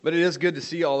But it is good to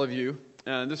see all of you.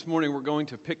 This morning we're going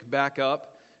to pick back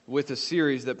up with a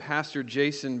series that Pastor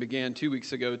Jason began 2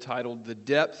 weeks ago titled The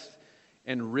Depth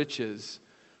and Riches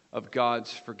of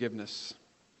God's Forgiveness.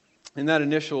 In that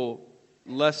initial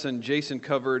lesson, Jason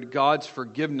covered God's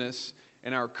forgiveness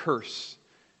and our curse.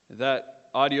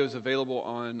 That audio is available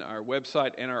on our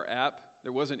website and our app.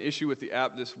 There was an issue with the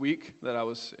app this week that I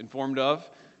was informed of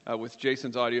with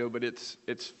Jason's audio, but it's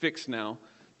fixed now,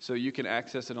 so you can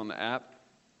access it on the app.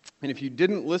 And if you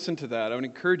didn't listen to that, I would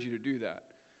encourage you to do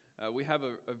that. We have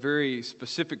a very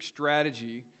specific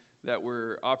strategy that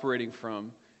we're operating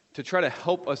from to try to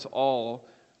help us all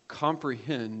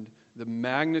comprehend the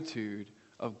magnitude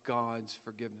of God's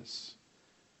forgiveness.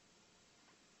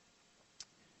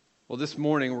 Well, this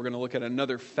morning we're going to look at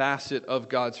another facet of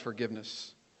God's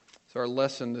forgiveness. So our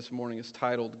lesson this morning is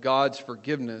titled God's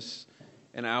Forgiveness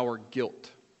and Our Guilt.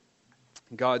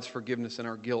 God's forgiveness and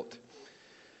our guilt.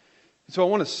 So I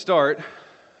want to start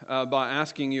by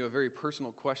asking you a very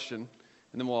personal question,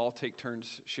 and then we'll all take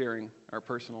turns sharing our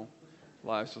personal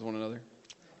lives with one another.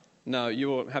 No, you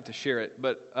won't have to share it,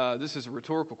 but this is a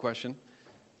rhetorical question.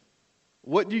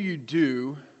 What do you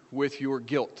do with your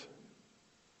guilt?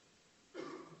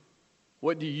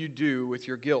 What do you do with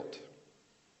your guilt?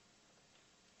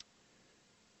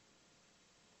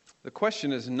 The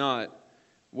question is not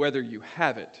whether you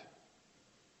have it.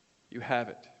 You have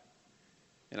it.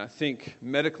 And I think,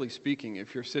 medically speaking,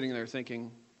 if you're sitting there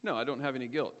thinking, no, I don't have any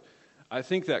guilt, I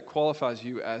think that qualifies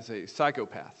you as a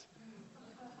psychopath.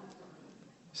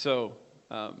 So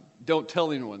don't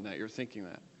tell anyone that you're thinking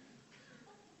that.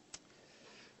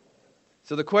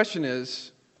 So the question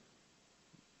is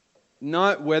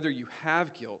not whether you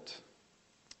have guilt.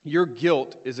 Your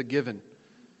guilt is a given.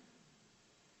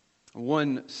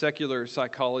 One secular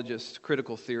psychologist,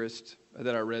 critical theorist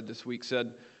that I read this week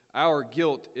said, our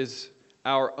guilt is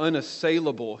our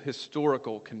unassailable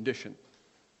historical condition.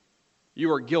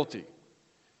 You are guilty.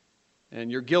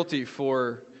 And you're guilty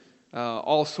for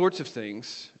all sorts of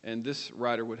things. And this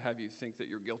writer would have you think that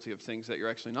you're guilty of things that you're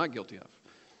actually not guilty of.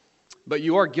 But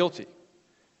you are guilty.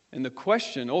 And the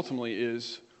question ultimately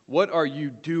is, what are you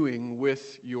doing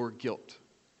with your guilt?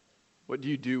 What do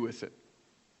you do with it?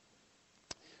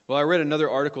 Well, I read another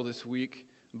article this week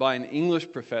by an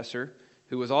English professor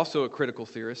who was also a critical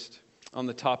theorist on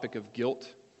the topic of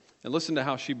guilt. And listen to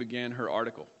how she began her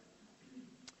article.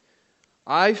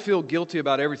 I feel guilty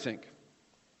about everything.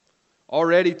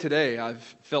 Already today, I've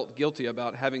felt guilty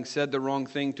about having said the wrong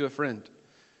thing to a friend.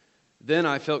 Then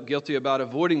I felt guilty about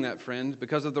avoiding that friend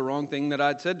because of the wrong thing that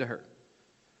I'd said to her.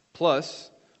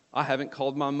 Plus, I haven't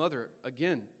called my mother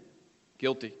again.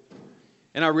 Guilty.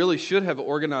 And I really should have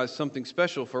organized something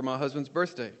special for my husband's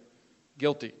birthday.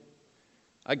 Guilty.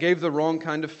 I gave the wrong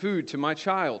kind of food to my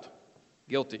child.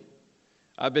 Guilty.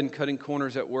 I've been cutting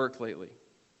corners at work lately.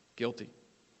 Guilty.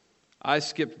 I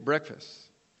skipped breakfast.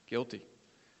 Guilty.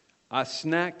 I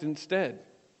snacked instead.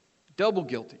 Double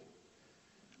guilty.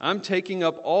 I'm taking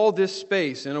up all this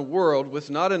space in a world with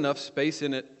not enough space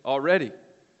in it already.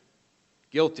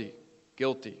 Guilty.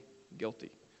 Guilty.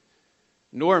 Guilty.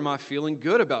 Nor am I feeling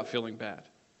good about feeling bad.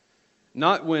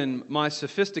 Not when my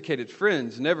sophisticated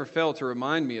friends never fail to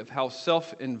remind me of how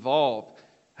self-involved,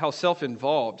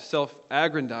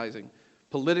 self-aggrandizing,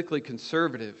 politically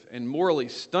conservative, and morally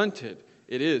stunted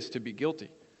it is to be guilty.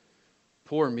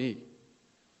 Poor me.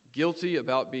 Guilty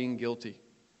about being guilty.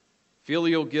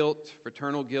 Filial guilt,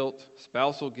 fraternal guilt,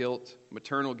 spousal guilt,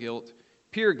 maternal guilt,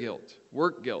 peer guilt,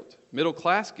 work guilt, middle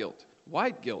class guilt,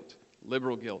 white guilt,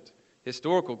 liberal guilt,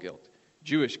 historical guilt,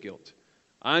 Jewish guilt.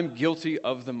 I'm guilty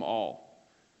of them all.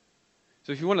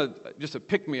 So if you want to just a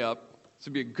pick-me-up, this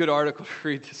would be a good article to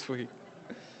read this week.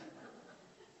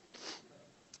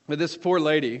 But this poor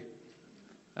lady,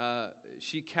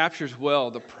 she captures well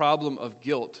the problem of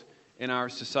guilt in our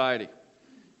society.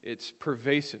 It's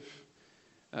pervasive.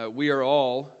 We are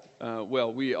all,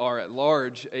 we are at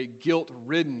large a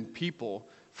guilt-ridden people,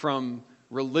 from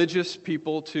religious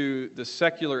people to the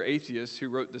secular atheists who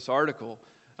wrote this article.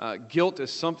 Guilt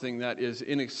is something that is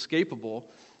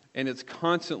inescapable, and it's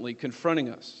constantly confronting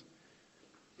us.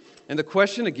 And the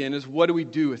question again is, what do we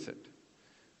do with it?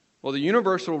 Well, the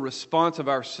universal response of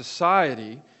our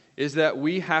society is that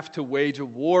we have to wage a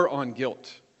war on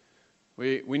guilt.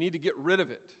 We need to get rid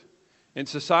of it. And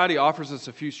society offers us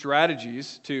a few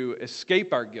strategies to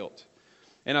escape our guilt.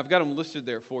 And I've got them listed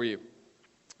there for you.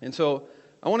 And so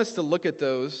I want us to look at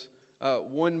those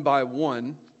one by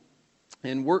one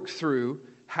and work through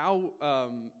how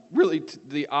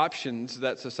the options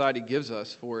that society gives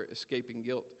us for escaping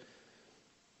guilt.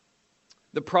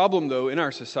 The problem, though, in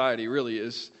our society really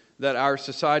is that our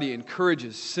society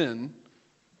encourages sin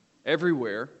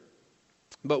everywhere,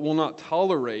 but will not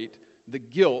tolerate the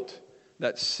guilt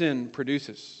that sin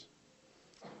produces.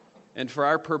 And for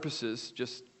our purposes,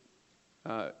 just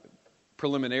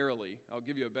preliminarily, I'll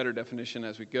give you a better definition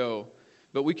as we go,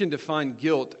 but we can define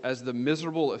guilt as the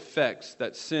miserable effects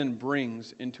that sin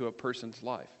brings into a person's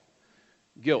life.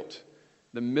 Guilt,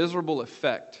 the miserable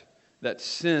effect that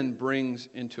sin brings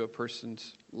into a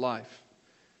person's life.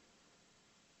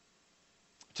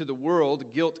 To the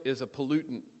world, guilt is a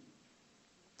pollutant.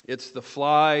 It's the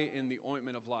fly in the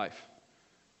ointment of life.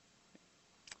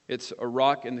 It's a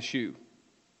rock in the shoe.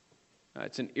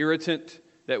 It's an irritant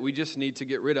that we just need to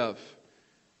get rid of.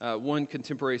 One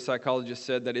contemporary psychologist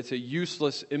said that it's a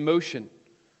useless emotion.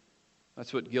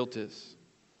 That's what guilt is.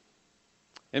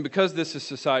 And because this is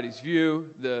society's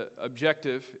view, the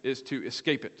objective is to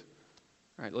escape it.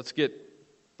 All right, let's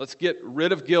get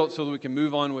rid of guilt so that we can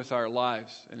move on with our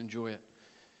lives and enjoy it.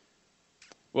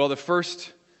 Well, the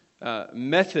first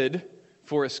method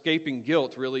for escaping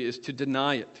guilt really is to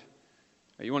deny it.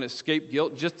 You want to escape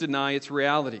guilt? Just deny its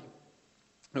reality.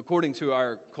 According to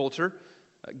our culture,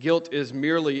 guilt is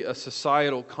merely a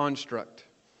societal construct.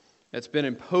 It's been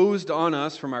imposed on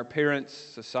us from our parents,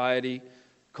 society,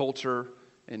 culture,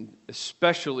 and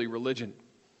especially religion.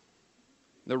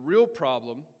 The real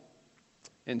problem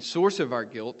and source of our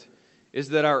guilt is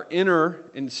that our inner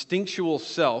instinctual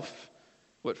self,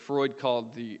 what Freud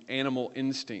called the animal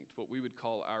instinct, what we would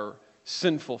call our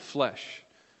sinful flesh.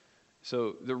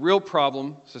 So the real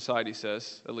problem, society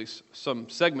says, at least some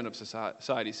segment of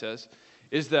society says,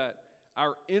 is that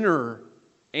our inner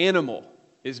animal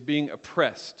is being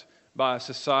oppressed by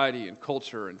society and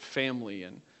culture and family.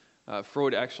 And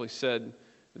Freud actually said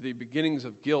the beginnings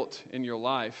of guilt in your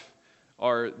life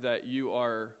are that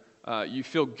you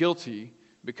feel guilty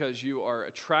because you are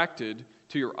attracted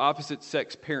to your opposite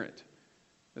sex parent.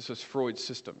 This was Freud's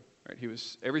system.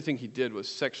 Right? Everything he did was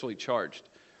sexually charged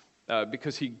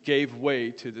because he gave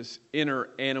way to this inner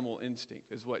animal instinct,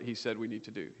 is what he said we need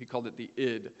to do. He called it the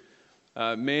id.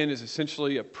 Man is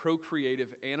essentially a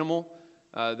procreative animal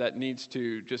that needs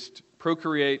to just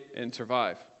procreate and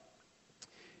survive.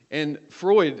 And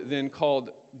Freud then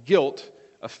called guilt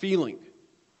a feeling.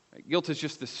 Guilt is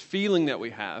just this feeling that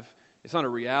we have. It's not a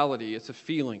reality, it's a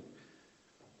feeling.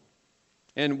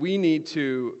 And we need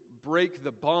to break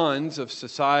the bonds of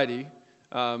society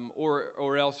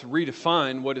or else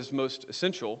redefine what is most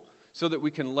essential so that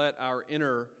we can let our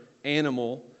inner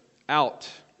animal out.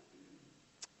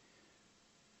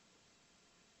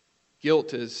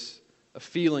 Guilt is a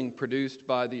feeling produced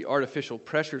by the artificial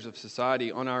pressures of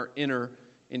society on our inner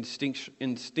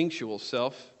instinctual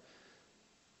self.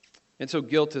 And so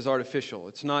guilt is artificial.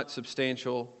 It's not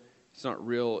substantial. It's not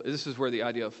real. This is where the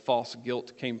idea of false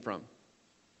guilt came from.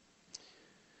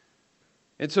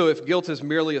 And so if guilt is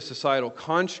merely a societal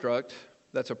construct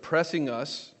that's oppressing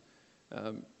us,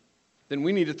 then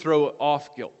we need to throw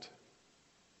off guilt.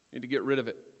 We need to get rid of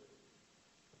it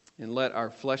and let our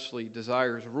fleshly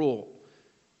desires rule.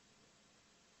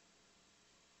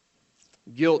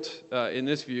 Guilt, in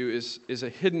this view, is a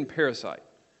hidden parasite.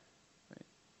 Right?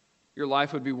 Your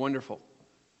life would be wonderful,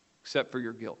 except for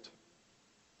your guilt.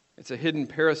 It's a hidden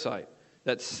parasite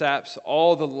that saps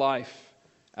all the life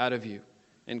out of you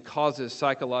and causes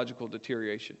psychological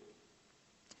deterioration.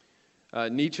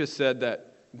 Nietzsche said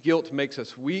that guilt makes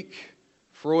us weak.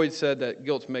 Freud said that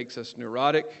guilt makes us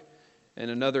neurotic. And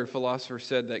another philosopher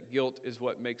said that guilt is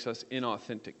what makes us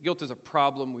inauthentic. Guilt is a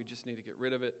problem. We just need to get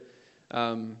rid of it.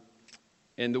 And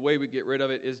the way we get rid of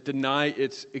it is deny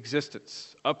its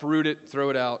existence. Uproot it, throw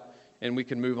it out, and we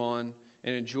can move on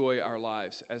and enjoy our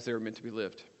lives as they're meant to be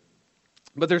lived.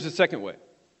 But there's a second way.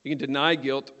 You can deny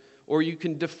guilt or you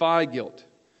can defy guilt.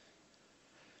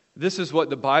 This is what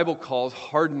the Bible calls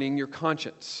hardening your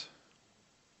conscience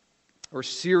or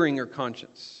searing your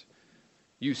conscience.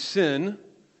 You sin,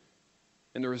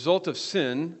 and the result of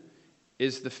sin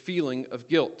is the feeling of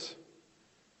guilt.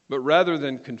 But rather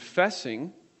than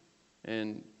confessing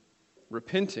and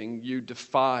repenting, you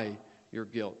defy your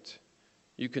guilt.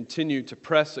 You continue to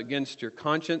press against your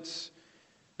conscience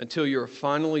until you're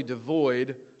finally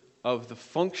devoid of the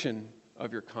function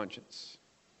of your conscience.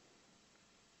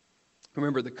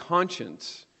 Remember, the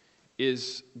conscience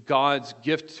is God's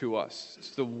gift to us.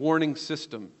 It's the warning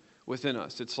system within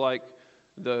us. It's like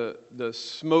the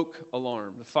smoke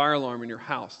alarm, the fire alarm in your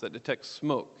house that detects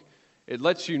smoke. It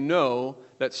lets you know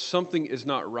that something is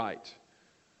not right.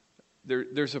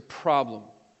 There's a problem.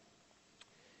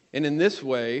 And in this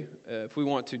way, if we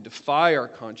want to defy our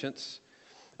conscience,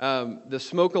 the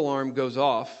smoke alarm goes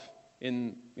off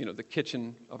in the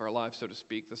kitchen of our life, so to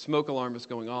speak. The smoke alarm is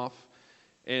going off,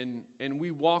 and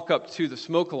we walk up to the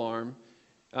smoke alarm,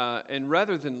 And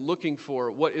rather than looking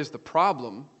for what is the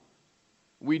problem,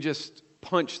 we just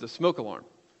punch the smoke alarm.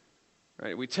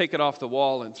 Right? We take it off the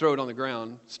wall and throw it on the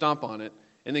ground, stomp on it,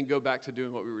 and then go back to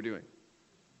doing what we were doing.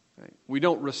 Right? We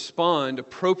don't respond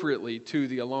appropriately to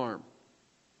the alarm.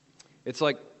 It's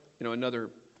like,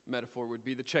 another metaphor would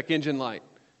be the check engine light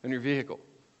in your vehicle.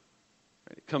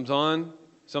 Right? It comes on,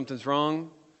 something's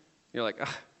wrong. You're like,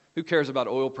 who cares about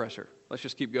oil pressure? Let's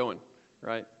just keep going,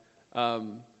 right?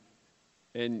 And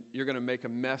you're going to make a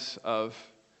mess of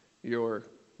your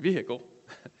vehicle.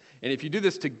 And if you do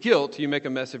this to guilt, you make a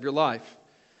mess of your life.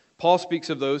 Paul speaks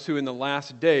of those who in the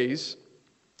last days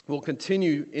will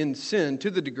continue in sin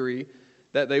to the degree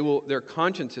that their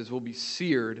consciences will be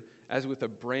seared as with a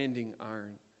branding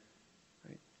iron.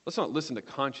 Right? Let's not listen to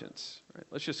conscience. Right?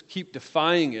 Let's just keep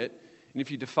defying it. And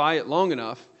if you defy it long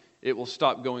enough, it will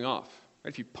stop going off.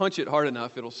 Right? If you punch it hard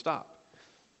enough, it'll stop.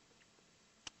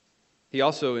 He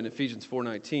also, in Ephesians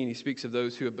 4:19, he speaks of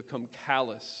those who have become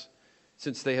callous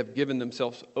since they have given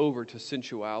themselves over to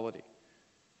sensuality.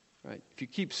 Right? If you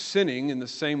keep sinning in the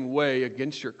same way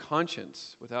against your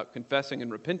conscience without confessing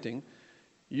and repenting,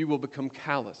 you will become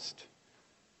calloused.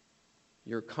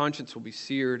 Your conscience will be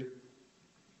seared,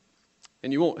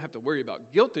 and you won't have to worry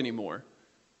about guilt anymore,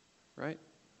 right?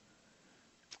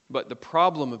 But the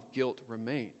problem of guilt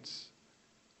remains.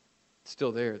 It's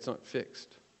still there. It's not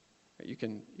fixed. You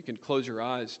can close your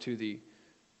eyes to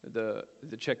the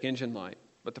check engine light,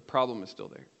 but the problem is still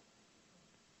there.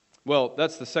 Well,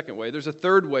 that's the second way. There's a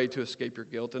third way to escape your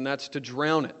guilt, and that's to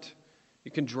drown it. You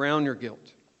can drown your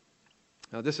guilt.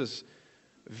 Now, this is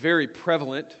very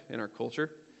prevalent in our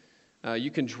culture. You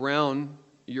can drown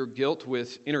your guilt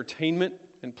with entertainment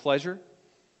and pleasure.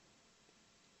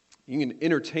 You can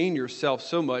entertain yourself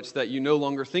so much that you no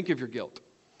longer think of your guilt.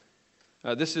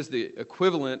 This is the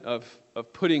equivalent of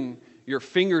putting your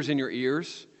fingers in your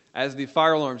ears as the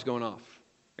fire alarm's going off.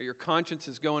 Your conscience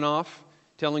is going off,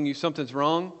 telling you something's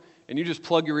wrong, and you just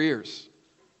plug your ears.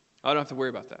 I don't have to worry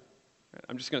about that.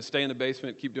 I'm just going to stay in the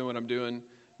basement, keep doing what I'm doing.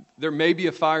 There may be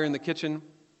a fire in the kitchen.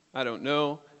 I don't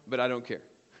know, but I don't care.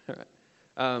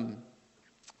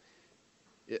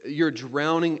 You're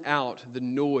drowning out the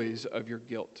noise of your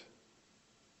guilt.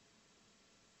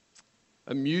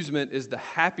 Amusement is the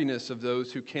happiness of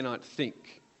those who cannot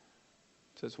think,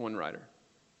 says one writer.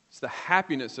 It's the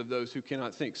happiness of those who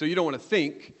cannot think. So you don't want to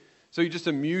think, so you just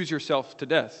amuse yourself to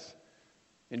death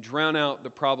and drown out the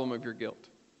problem of your guilt.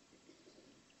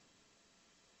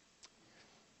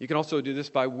 You can also do this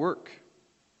by work.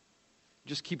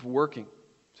 Just keep working,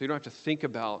 so you don't have to think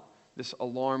about this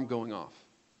alarm going off.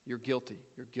 You're guilty,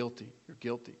 you're guilty, you're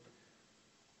guilty.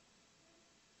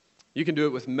 You can do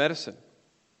it with medicine.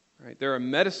 Right? There are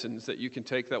medicines that you can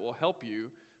take that will help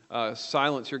you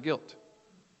silence your guilt,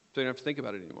 so you don't have to think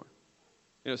about it anymore.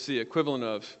 It's the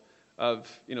equivalent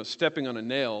of stepping on a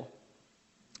nail,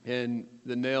 and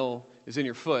the nail is in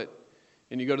your foot,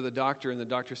 and you go to the doctor, and the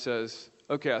doctor says,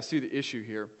 "Okay, I see the issue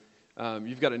here.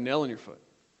 You've got a nail in your foot.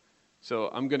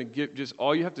 So I'm going to give just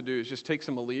all you have to do is just take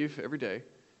some Aleve every day,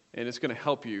 and it's going to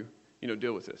help you,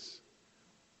 deal with this."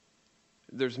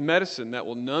 There's medicine that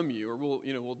will numb you, or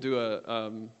we'll do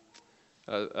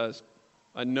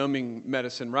a numbing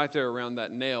medicine right there around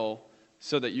that nail,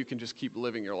 so that you can just keep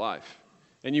living your life.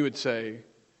 And you would say,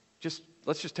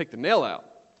 let's just take the nail out.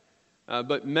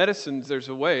 But medicines, there's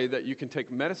a way that you can take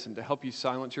medicine to help you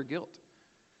silence your guilt.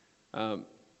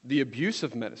 The abuse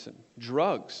of medicine,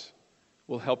 drugs,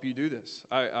 will help you do this.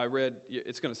 I read,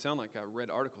 it's going to sound like I read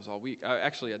articles all week.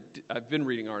 I've been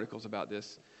reading articles about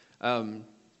this.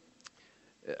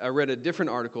 I read a different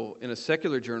article in a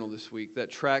secular journal this week that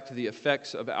tracked the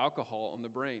effects of alcohol on the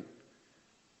brain.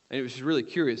 And it was really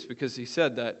curious because he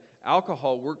said that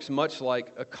alcohol works much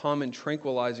like a common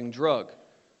tranquilizing drug,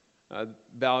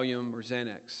 Valium or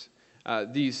Xanax.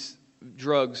 These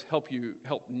drugs help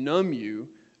numb you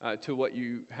to what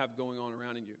you have going on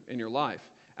around in your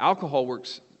life. Alcohol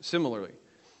works similarly.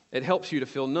 It helps you to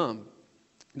feel numb.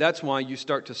 That's why you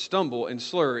start to stumble and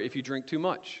slur if you drink too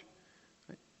much.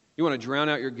 You want to drown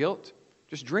out your guilt?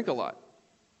 Just drink a lot.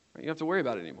 You don't have to worry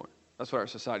about it anymore. That's what our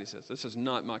society says. This is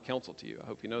not my counsel to you. I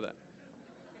hope you know that.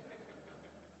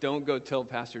 Don't go tell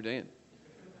Pastor Dan.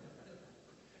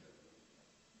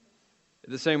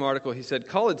 In the same article, he said,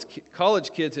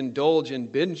 college kids indulge in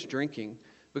binge drinking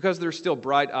because they're still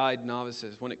bright-eyed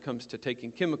novices when it comes to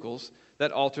taking chemicals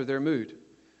that alter their mood.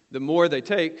 The more they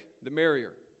take, the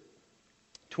merrier.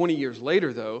 20 years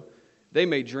later, though, they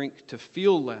may drink to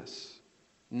feel less,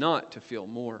 not to feel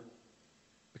more,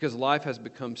 because life has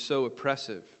become so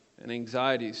oppressive and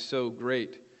anxiety so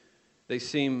great.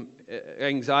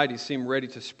 Anxieties seem ready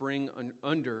to spring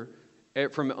under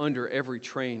from under every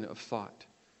train of thought.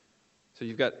 So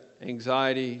you've got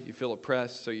anxiety, you feel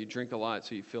oppressed, so you drink a lot,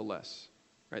 so you feel less.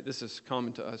 Right? This is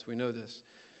common to us. We know this.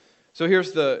 So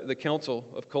here's the counsel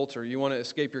of culture. You want to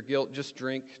escape your guilt, just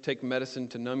drink, take medicine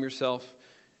to numb yourself,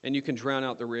 and you can drown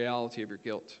out the reality of your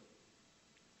guilt.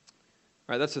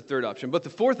 All right, that's the third option. But the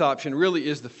fourth option really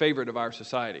is the favorite of our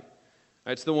society.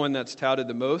 It's the one that's touted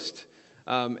the most.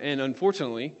 And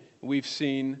unfortunately, we've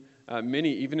seen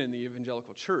many, even in the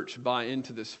evangelical church, buy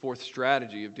into this fourth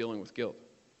strategy of dealing with guilt.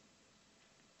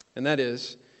 And that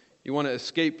is, you want to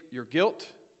escape your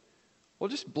guilt? Well,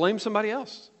 just blame somebody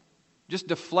else. Just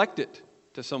deflect it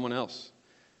to someone else.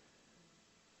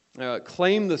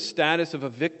 Claim the status of a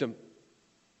victim.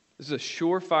 This is a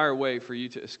surefire way for you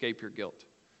to escape your guilt.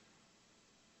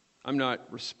 I'm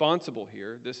not responsible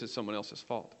here. This is someone else's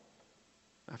fault.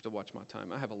 I have to watch my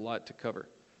time. I have a lot to cover.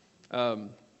 But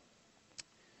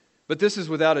this is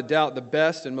without a doubt the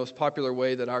best and most popular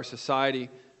way that our society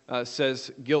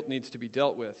says guilt needs to be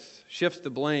dealt with. Shifts the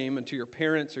blame into your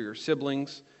parents or your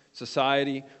siblings,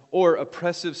 society, or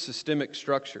oppressive systemic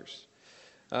structures.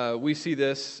 We see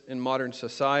this in modern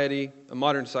society,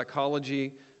 modern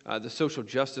psychology, the social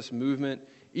justice movement,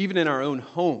 even in our own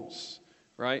homes,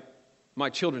 right? My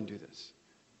children do this.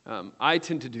 I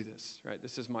tend to do this, right?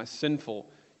 This is my sinful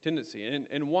tendency.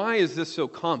 And why is this so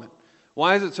common?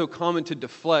 Why is it so common to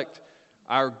deflect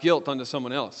our guilt onto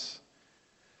someone else?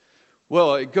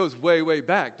 Well, it goes way, way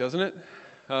back, doesn't it?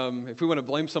 If we want to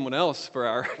blame someone else for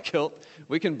our guilt,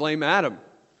 we can blame Adam,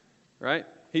 right?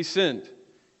 He sinned.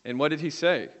 And what did he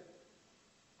say?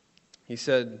 He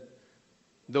said,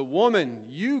 "The woman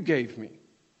you gave me,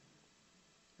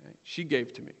 right, she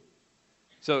gave to me."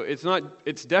 So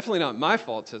it's definitely not my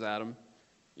fault, says Adam.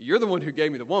 You're the one who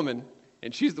gave me the woman,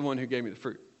 and she's the one who gave me the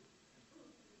fruit.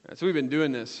 Right, so we've been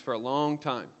doing this for a long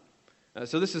time.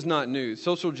 So this is not new.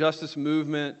 Social justice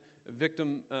movement,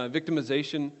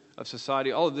 victimization of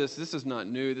society, all of this is not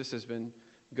new. This has been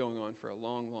going on for a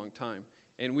long, long time.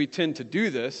 And we tend to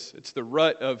do this. It's the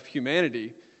rut of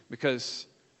humanity because,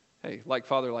 hey, like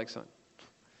father, like son.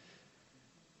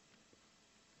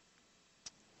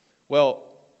 Well,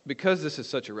 because this is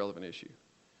such a relevant issue,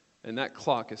 and that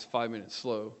clock is 5 minutes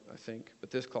slow, I think,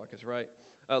 but this clock is right.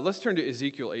 Let's turn to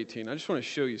Ezekiel 18. I just want to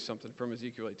show you something from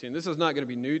Ezekiel 18. This is not going to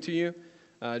be new to you.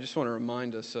 I just want to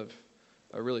remind us of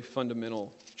a really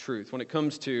fundamental truth when it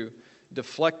comes to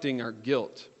deflecting our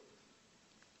guilt.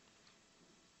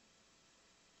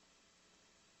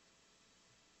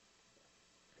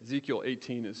 Ezekiel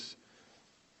 18 is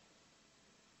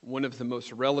one of the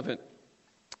most relevant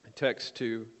texts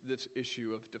to this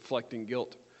issue of deflecting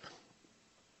guilt.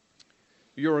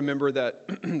 You'll remember that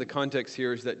the context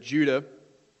here is that Judah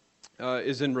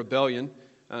is in rebellion.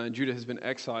 Judah has been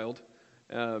exiled.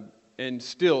 And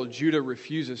still, Judah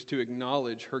refuses to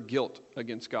acknowledge her guilt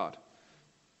against God.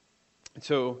 And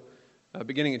so,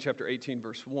 beginning in chapter 18,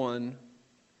 verse 1,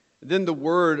 "Then the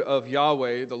word of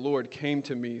Yahweh, the Lord, came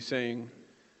to me, saying,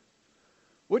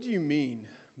 'What do you mean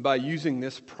by using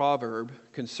this proverb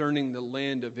concerning the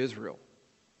land of Israel,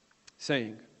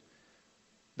 saying,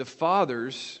 the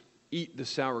fathers eat the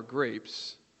sour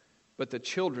grapes, but the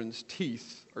children's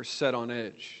teeth are set on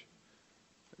edge?'"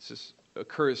 This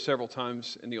occurs several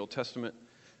times in the Old Testament.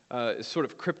 It's sort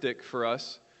of cryptic for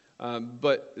us,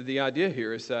 but the idea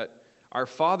here is that our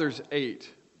fathers ate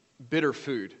bitter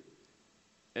food,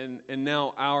 and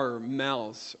now our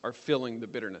mouths are filling the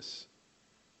bitterness.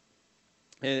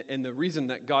 And the reason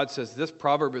that God says this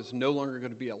proverb is no longer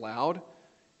going to be allowed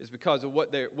is because of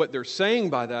what they're saying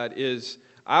by that is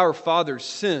our fathers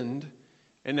sinned,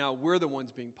 and now we're the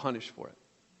ones being punished for it.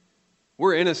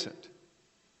 We're innocent.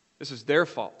 This is their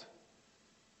fault.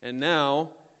 And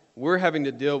now we're having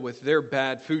to deal with their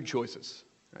bad food choices.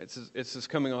 Right? It's just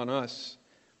coming on us.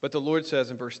 But the Lord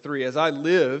says in verse 3, "As I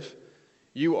live,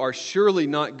 you are surely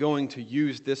not going to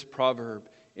use this proverb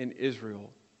in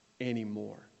Israel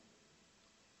anymore.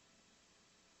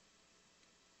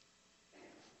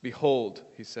 Behold,"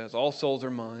 he says, "all souls are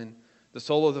mine. The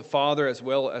soul of the Father as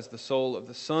well as the soul of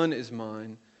the Son is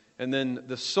mine. And then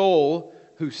the soul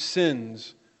who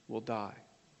sins will die."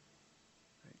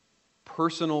 Right?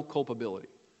 Personal culpability,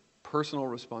 personal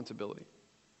responsibility.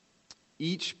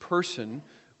 Each person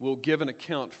will give an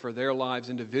account for their lives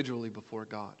individually before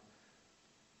God.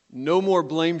 No more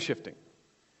blame shifting.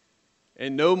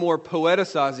 And no more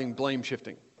poeticizing blame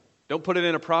shifting. Don't put it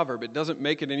in a proverb. It doesn't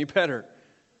make it any better.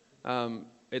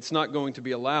 It's not going to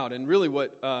be allowed. And really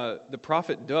what the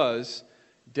prophet does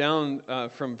down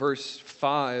from verse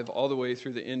 5 all the way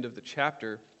through the end of the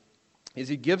chapter is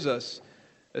he gives us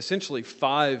essentially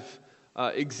 5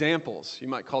 examples, you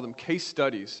might call them case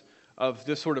studies, of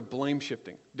this sort of blame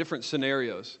shifting, different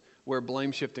scenarios where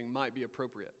blame shifting might be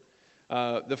appropriate.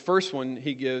 The first one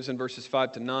he gives in verses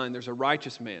 5 to 9, there's a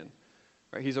righteous man.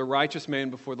 Right? He's a righteous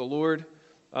man before the Lord.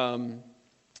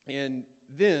 And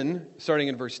then, starting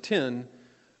in verse 10,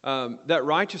 that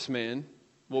righteous man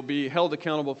will be held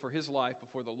accountable for his life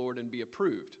before the Lord and be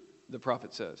approved, the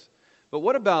prophet says. But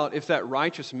what about if that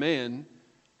righteous man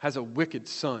has a wicked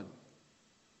son?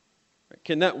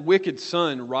 Can that wicked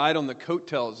son ride on the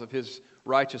coattails of his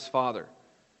righteous father?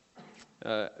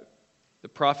 The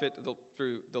prophet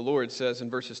through the Lord says in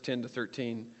verses 10 to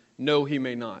 13, no, he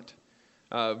may not.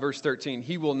 Verse 13,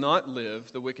 he will not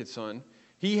live, the wicked son.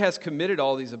 He has committed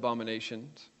all these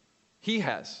abominations. He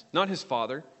has, not his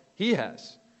father, he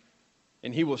has.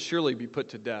 And he will surely be put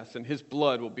to death, and his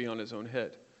blood will be on his own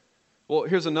head. Well,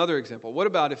 here's another example. What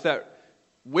about if that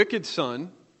wicked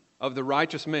son of the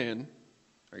righteous man,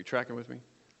 are you tracking with me?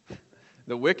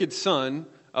 The wicked son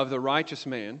of the righteous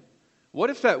man, what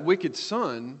if that wicked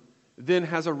son then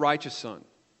has a righteous son?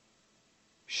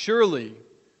 Surely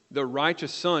the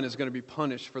righteous son is going to be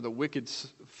punished for the wicked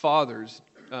father's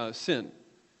sin.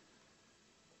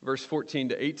 Verse 14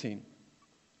 to 18.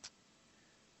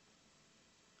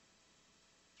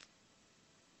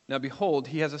 Now behold,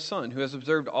 he has a son who has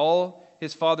observed all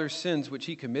his father's sins which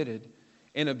he committed,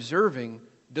 and observing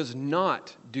does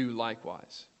not do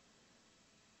likewise.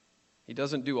 He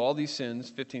doesn't do all these sins,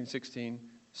 15, 16,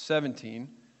 17,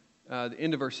 the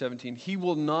end of verse 17. He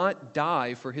will not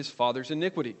die for his father's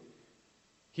iniquity.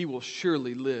 He will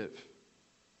surely live.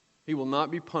 He will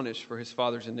not be punished for his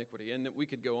father's iniquity. And we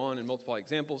could go on and multiply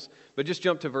examples, but just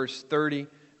jump to verse 30.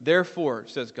 Therefore,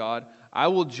 says God, I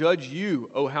will judge you,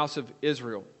 O house of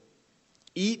Israel,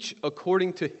 each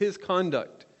according to his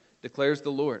conduct, declares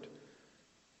the Lord.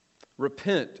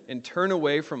 Repent and turn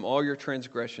away from all your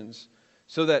transgressions,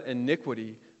 so that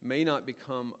iniquity may not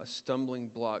become a stumbling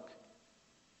block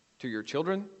to your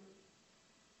children?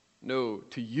 No,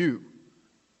 to you.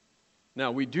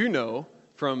 Now, we do know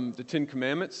from the Ten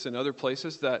Commandments and other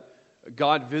places that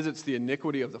God visits the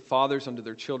iniquity of the fathers unto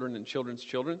their children and children's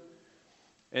children.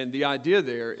 And the idea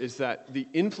there is that the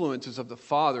influences of the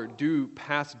father do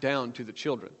pass down to the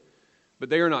children, but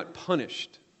they are not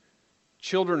punished.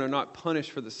 Children are not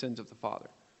punished for the sins of the father.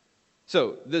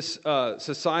 So this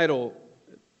societal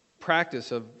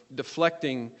practice of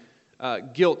deflecting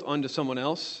guilt onto someone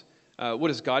else, what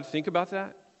does God think about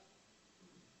that?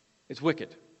 It's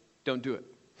wicked. Don't do it.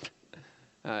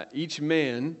 Each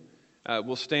man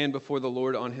will stand before the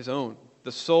Lord on his own.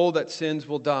 The soul that sins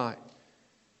will die.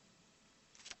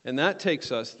 And that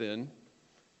takes us then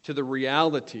to the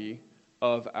reality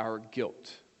of our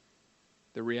guilt.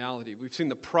 The reality. We've seen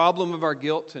the problem of our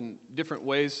guilt and different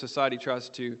ways society tries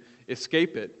to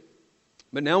escape it.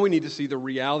 But now we need to see the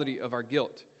reality of our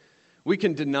guilt. We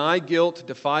can deny guilt,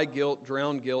 defy guilt,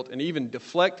 drown guilt, and even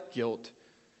deflect guilt.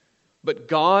 But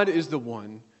God is the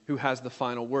one who has the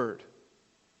final word.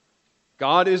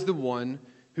 God is the one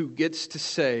who gets to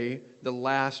say the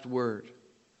last word.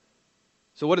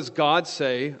 So what does God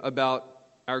say about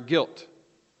our guilt?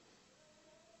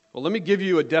 Well, let me give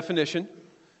you a definition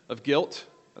of guilt.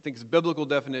 I think it's a biblical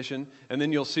definition, and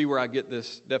then you'll see where I get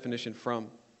this definition from.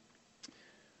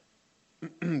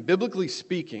 Biblically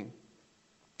speaking,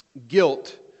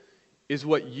 guilt is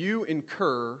what you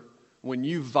incur when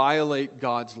you violate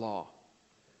God's law.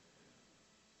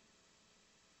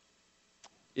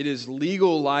 It is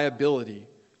legal liability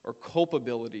or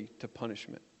culpability to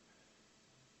punishment.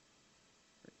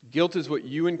 Guilt is what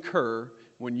you incur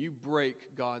when you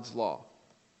break God's law.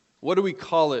 What do we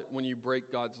call it when you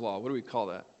break God's law? What do we call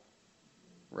that?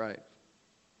 Right.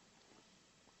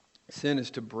 Sin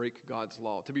is to break God's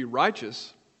law. To be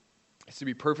righteous is to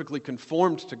be perfectly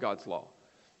conformed to God's law.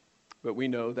 But we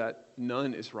know that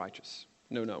none is righteous.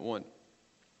 No, not one.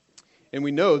 And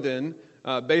we know then,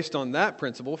 based on that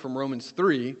principle from Romans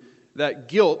 3, that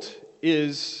guilt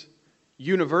is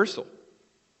universal.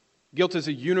 Guilt is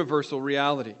a universal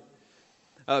reality.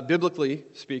 Biblically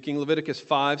speaking, Leviticus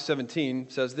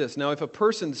 5:17 says this, now if a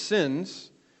person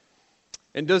sins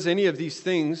and does any of these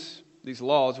things, these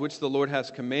laws, which the Lord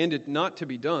has commanded not to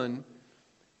be done,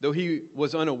 though he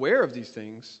was unaware of these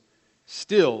things,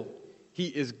 still he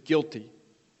is guilty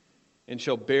and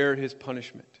shall bear his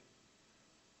punishment.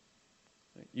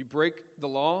 You break the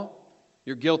law,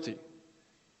 you're guilty.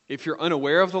 If you're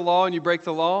unaware of the law and you break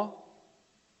the law,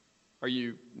 are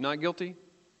you not guilty?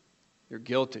 You're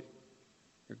guilty.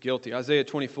 You're guilty. Isaiah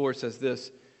 24 says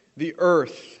this, the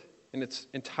earth in its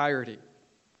entirety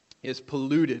is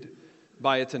polluted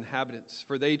by its inhabitants,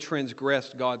 for they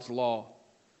transgressed God's law.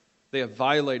 They have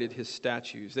violated his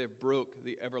statutes. They have broke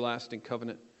the everlasting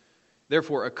covenant.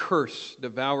 Therefore, a curse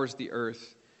devours the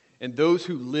earth, and those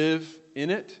who live in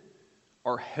it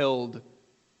are held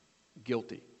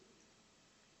guilty.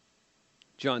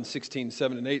 John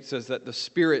 16:7-8 says that the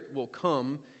Spirit will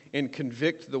come and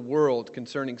convict the world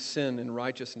concerning sin and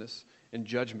righteousness and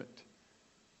judgment.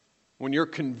 When you're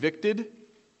convicted,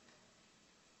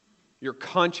 your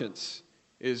conscience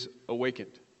is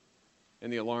awakened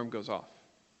and the alarm goes off.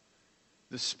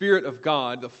 The Spirit of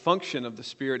God, the function of the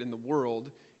Spirit in the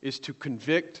world, is to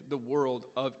convict the world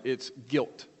of its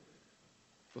guilt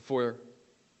before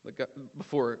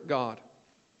God.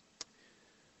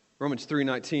 Romans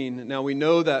 3:19, now we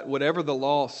know that whatever the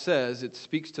law says, it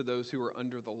speaks to those who are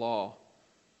under the law,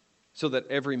 so that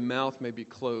every mouth may be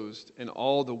closed and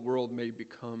all the world may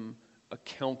become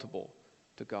accountable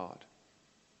to God.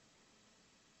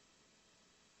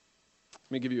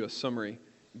 Let me give you a summary.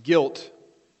 Guilt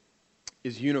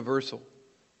is universal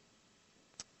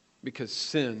because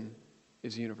sin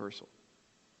is universal.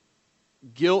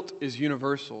 Guilt is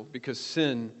universal because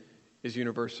sin is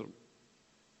universal.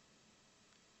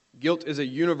 Guilt is a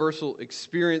universal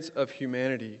experience of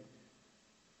humanity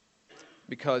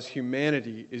because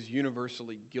humanity is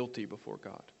universally guilty before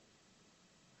God.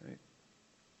 Right?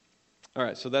 All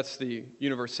right, so that's the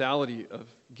universality of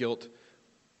guilt.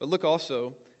 But look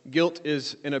also, guilt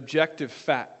is an objective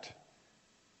fact.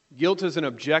 Guilt is an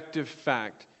objective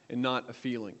fact and not a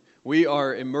feeling. We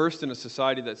are immersed in a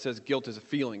society that says guilt is a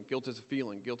feeling, guilt is a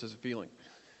feeling, guilt is a feeling.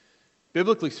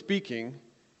 Biblically speaking,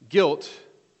 guilt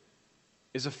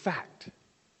is a fact.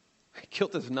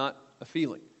 Guilt is not a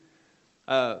feeling.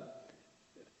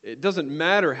 It doesn't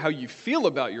matter how you feel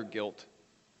about your guilt,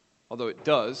 although it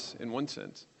does in one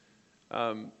sense.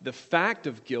 The fact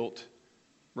of guilt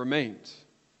remains.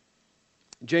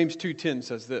 James 2:10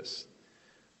 says this,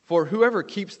 for whoever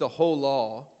keeps the whole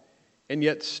law and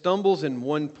yet stumbles in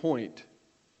one point,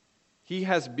 he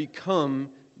has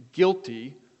become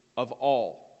guilty of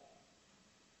all.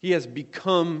 He has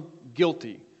become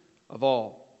guilty of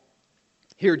all.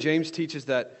 Here, James teaches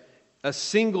that a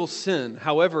single sin,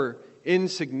 however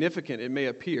insignificant it may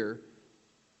appear,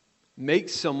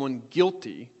 makes someone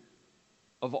guilty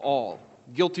of all.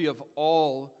 Guilty of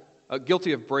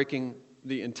breaking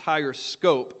the entire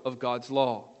scope of God's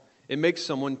law. It makes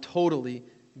someone totally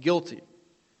guilty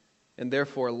and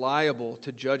therefore liable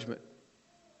to judgment.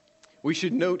 We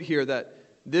should note here that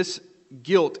this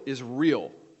guilt is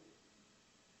real.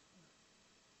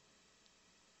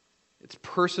 It's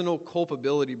personal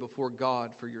culpability before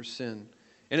God for your sin.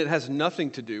 And it has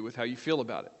nothing to do with how you feel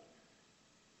about it.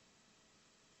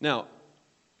 Now,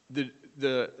 the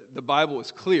Bible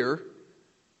is clear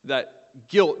that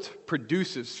guilt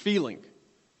produces feeling.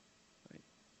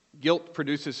 Guilt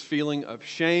produces feeling of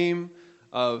shame,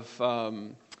 of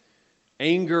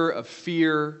anger, of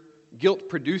fear. Guilt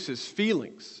produces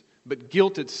feelings. But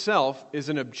guilt itself is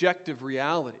an objective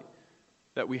reality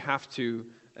that we have to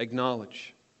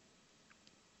acknowledge.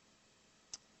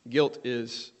 Guilt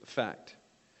is a fact.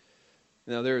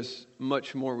 Now, there's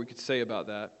much more we could say about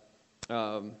that.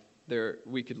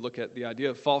 We could look at the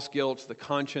idea of false guilt, the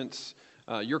conscience.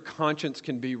 Your conscience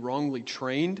can be wrongly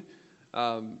trained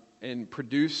and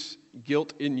produce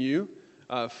guilt in you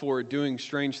for doing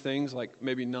strange things, like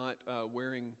maybe not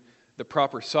wearing the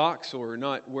proper socks, or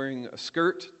not wearing a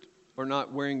skirt, or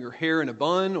not wearing your hair in a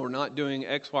bun, or not doing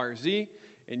X, Y, or Z,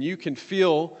 and you can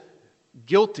feel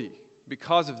guilty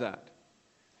because of that.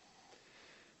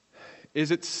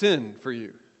 Is it sin for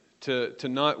you to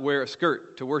not wear a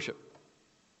skirt to worship?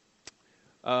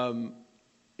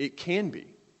 It can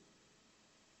be.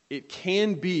 It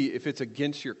can be if it's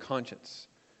against your conscience.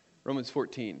 Romans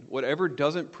 14. Whatever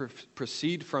doesn't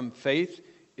proceed from faith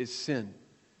is sin.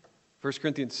 1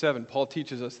 Corinthians 7, Paul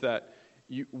teaches us that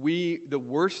the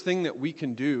worst thing that we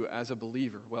can do as a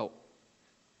believer, well,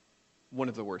 one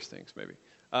of the worst things maybe,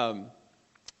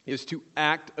 is to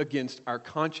act against our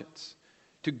conscience.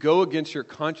 To go against your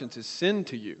conscience is sin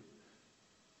to you.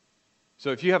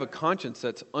 So if you have a conscience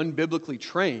that's unbiblically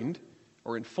trained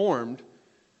or informed,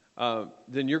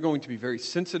 then you're going to be very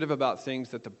sensitive about things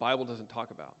that the Bible doesn't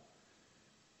talk about.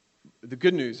 The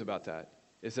good news about that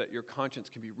is that your conscience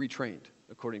can be retrained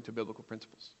according to biblical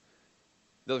principles.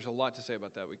 There's a lot to say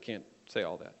about that. We can't say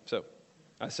all that. So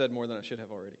I said more than I should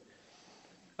have already.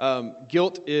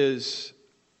 Guilt is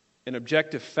an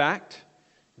objective fact.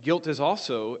 Guilt is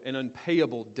also an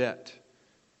unpayable debt.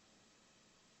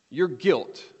 Your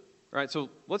guilt, right? So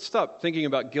let's stop thinking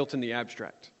about guilt in the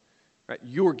abstract, right?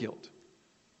 Your guilt.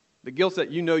 The guilt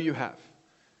that you know you have,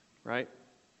 right?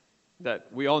 That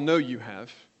we all know you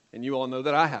have, and you all know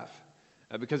that I have,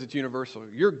 because it's universal.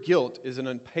 Your guilt is an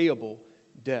unpayable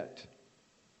debt.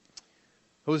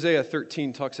 Hosea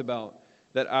 13 talks about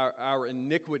that our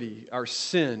iniquity, our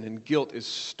sin and guilt is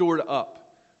stored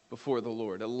up before the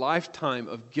Lord. A lifetime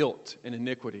of guilt and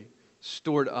iniquity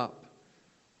stored up.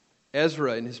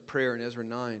 Ezra, in his prayer in Ezra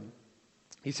 9,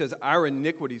 he says, our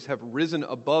iniquities have risen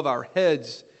above our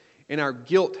heads, and our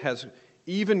guilt has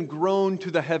even grown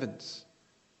to the heavens.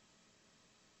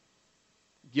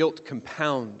 Guilt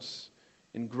compounds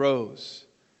and grows,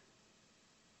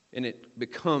 and it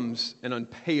becomes an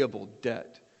unpayable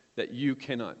debt that you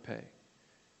cannot pay.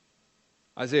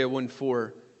 Isaiah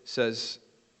 1:4 says,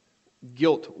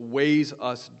 guilt weighs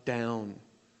us down.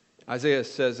 Isaiah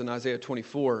says in Isaiah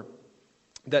 24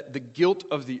 that the guilt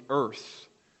of the earth,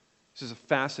 this is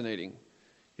fascinating.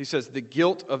 He says, the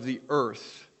guilt of the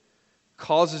earth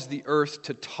causes the earth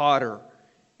to totter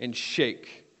and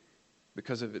shake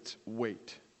because of its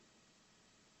weight.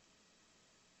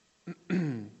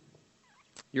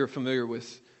 You're familiar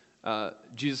with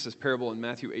Jesus' parable in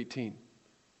Matthew 18,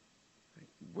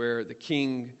 where the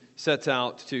king sets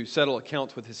out to settle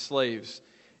accounts with his slaves,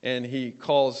 and he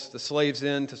calls the slaves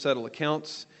in to settle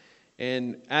accounts.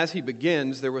 And as he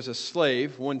begins, there was a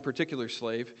slave, one particular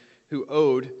slave, who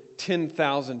owed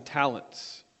 10,000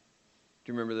 talents.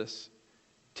 Do you remember this?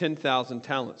 10,000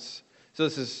 talents. So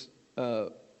this is,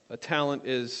 a talent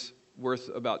is worth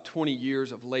about 20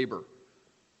 years of labor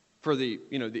for the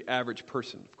average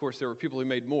person. Of course, there were people who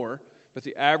made more, but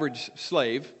the average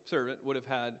slave, servant, would have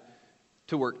had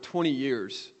to work 20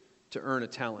 years to earn a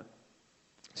talent.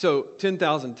 So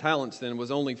 10,000 talents then was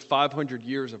only 500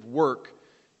 years of work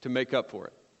to make up for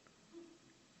it.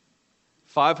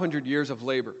 500 years of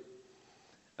labor.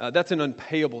 That's an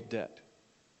unpayable debt.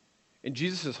 And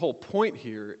Jesus' whole point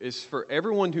here is for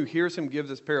everyone who hears him give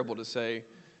this parable to say,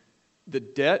 the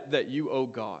debt that you owe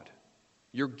God,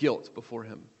 your guilt before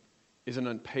him, is an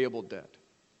unpayable debt.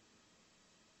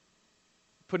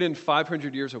 Put in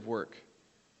 500 years of work,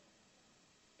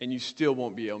 and you still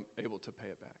won't be able to pay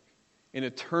it back. An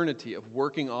eternity of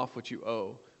working off what you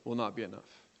owe will not be enough.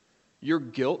 Your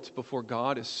guilt before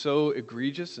God is so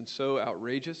egregious and so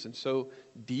outrageous and so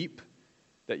deep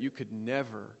that you could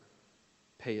never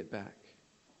pay it back.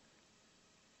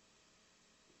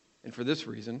 And for this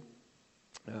reason,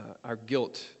 our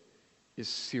guilt is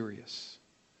serious.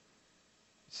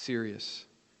 Serious.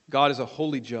 God is a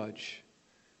holy judge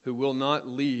who will not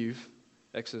leave,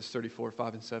 Exodus 34,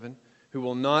 5 and 7, who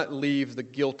will not leave the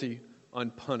guilty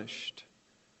unpunished.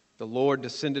 The Lord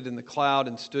descended in the cloud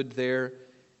and stood there,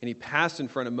 and he passed in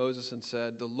front of Moses and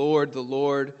said, the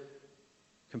Lord,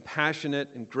 compassionate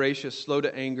and gracious, slow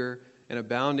to anger, and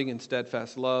abounding in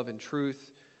steadfast love and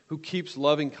truth, who keeps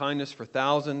loving kindness for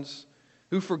thousands,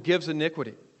 who forgives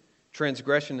iniquity,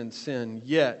 transgression, and sin,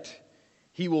 yet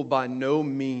he will by no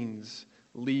means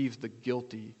leave the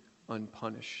guilty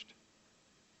unpunished.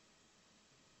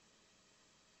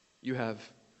 You have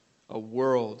a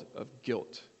world of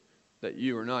guilt that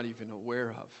you are not even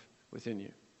aware of within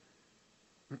you.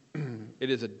 It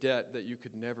is a debt that you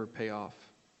could never pay off.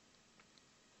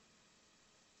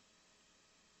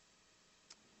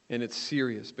 And it's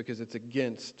serious because it's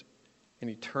against an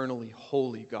eternally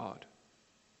holy God.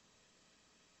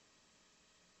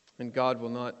 And God will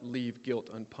not leave guilt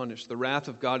unpunished. The wrath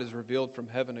of God is revealed from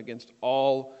heaven against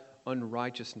all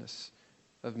unrighteousness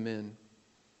of men.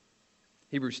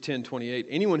 Hebrews 10:28.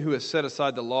 Anyone who has set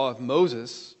aside the law of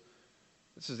Moses,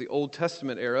 this is the Old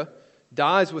Testament era,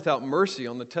 dies without mercy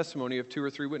on the testimony of 2 or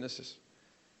 3 witnesses.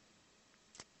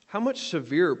 How much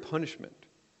severer punishment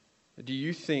do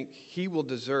you think he will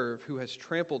deserve who has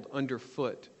trampled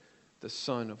underfoot the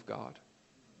Son of God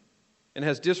and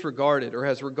has disregarded or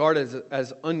has regarded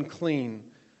as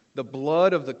unclean the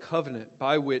blood of the covenant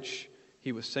by which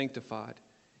he was sanctified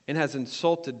and has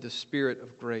insulted the Spirit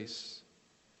of grace?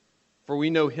 For we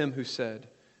know him who said,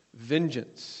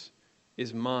 vengeance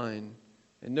is mine.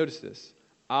 And notice this,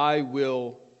 I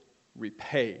will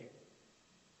repay.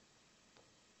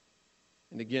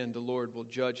 And again, the Lord will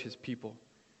judge his people.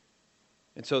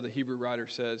 And so the Hebrew writer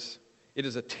says, it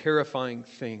is a terrifying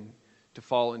thing to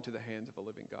fall into the hands of a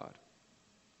living God.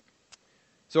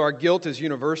 So our guilt is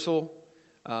universal.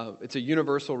 It's a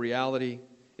universal reality.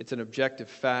 It's an objective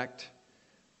fact.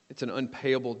 It's an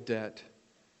unpayable debt.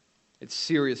 It's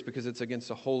serious because it's against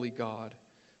a holy God.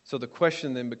 So the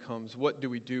question then becomes, what do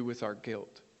we do with our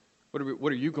guilt? What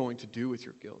are you going to do with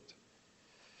your guilt?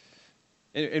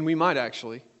 And we might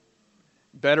actually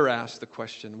better ask the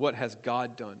question, what has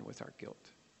God done with our guilt?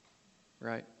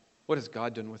 Right? What has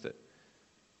God done with it?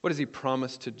 What has he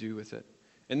promised to do with it?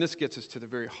 And this gets us to the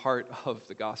very heart of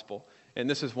the gospel. And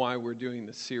this is why we're doing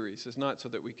this series. It's not so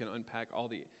that we can unpack all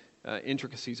the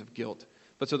intricacies of guilt,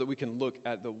 but so that we can look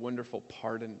at the wonderful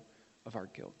pardon of our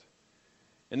guilt.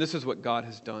 And this is what God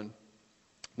has done.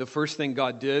 The first thing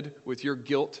God did with your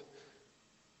guilt,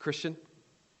 Christian,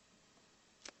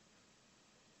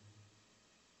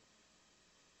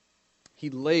 He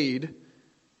laid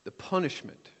the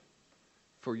punishment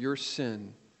for your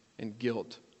sin and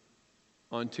guilt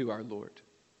onto our Lord.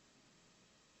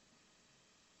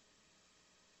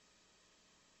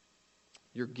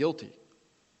 You're guilty,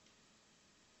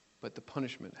 but the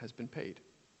punishment has been paid.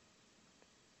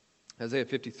 Isaiah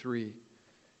 53,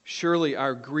 surely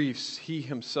our griefs He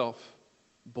Himself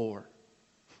bore,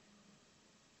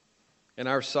 and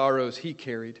our sorrows He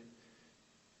carried.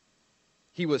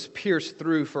 He was pierced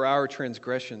through for our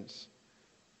transgressions.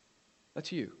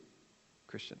 That's you,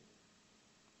 Christian.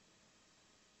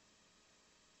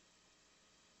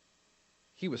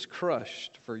 He was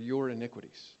crushed for your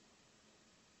iniquities.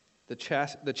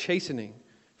 The chastening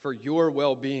for your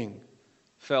well-being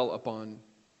fell upon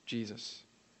Jesus.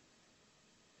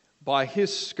 By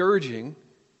His scourging,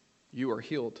 you are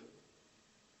healed.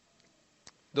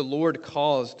 The Lord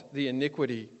caused the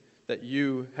iniquity that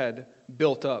you had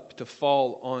built up to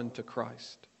fall onto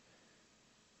Christ.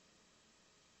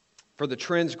 For the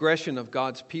transgression of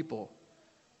God's people,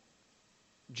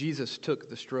 Jesus took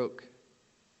the stroke.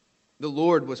 The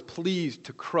Lord was pleased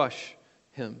to crush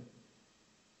Him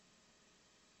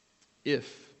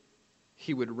if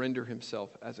He would render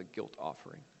Himself as a guilt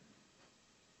offering.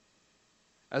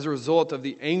 As a result of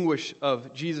the anguish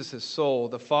of Jesus' soul,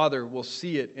 the Father will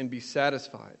see it and be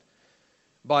satisfied.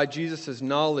 By Jesus'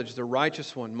 knowledge, the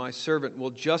righteous one, my servant, will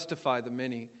justify the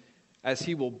many as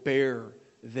He will bear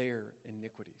their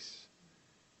iniquities.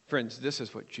 Friends, this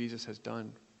is what Jesus has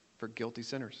done for guilty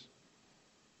sinners.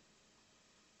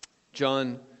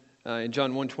 In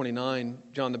John 1:29,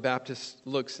 John the Baptist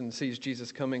looks and sees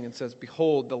Jesus coming and says,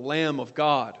 behold, the Lamb of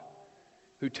God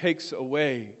who takes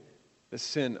away the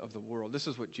sin of the world. This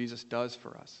is what Jesus does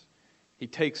for us. He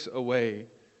takes away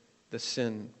the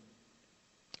sin,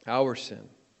 our sin,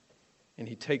 and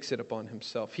He takes it upon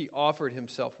Himself. He offered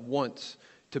Himself once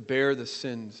to bear the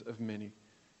sins of many.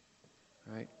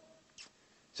 All right?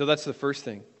 So that's the first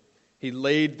thing. He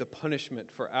laid the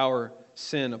punishment for our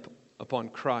sin upon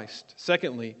Christ.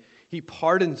 Secondly, He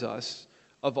pardons us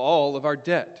of all of our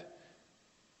debt.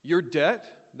 Your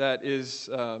debt, that is,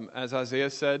 as Isaiah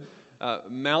said,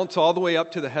 mounts all the way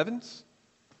up to the heavens.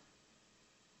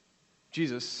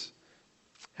 Jesus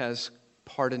has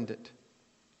pardoned it.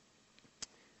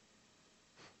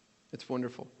 It's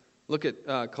wonderful. Look at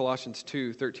Colossians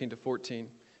 2:13-14.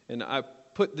 And I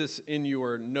put this in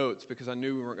your notes because I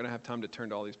knew we weren't going to have time to turn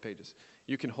to all these pages.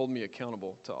 You can hold me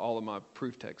accountable to all of my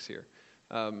proof texts here.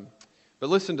 But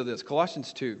listen to this,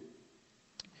 Colossians 2.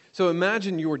 So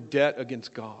imagine your debt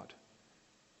against God.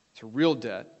 It's a real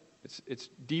debt. It's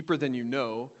deeper than you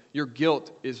know. Your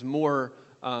guilt is more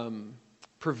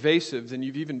pervasive than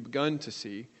you've even begun to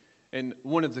see. And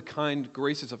one of the kind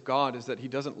graces of God is that He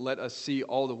doesn't let us see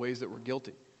all the ways that we're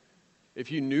guilty.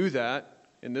 If you knew that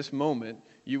in this moment,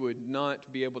 you would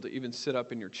not be able to even sit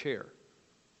up in your chair.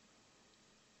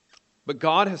 But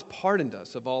God has pardoned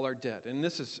us of all our debt. And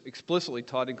this is explicitly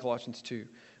taught in Colossians 2.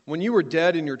 When you were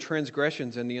dead in your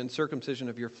transgressions and the uncircumcision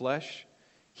of your flesh,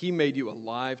 He made you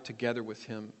alive together with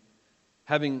Him,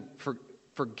 having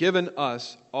forgiven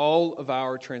us all of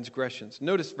our transgressions.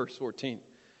 Notice verse 14.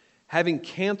 Having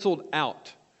canceled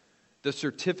out the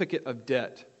certificate of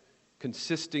debt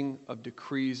consisting of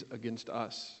decrees against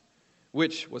us,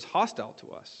 which was hostile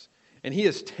to us. And He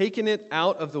has taken it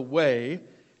out of the way,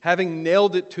 having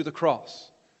nailed it to the cross.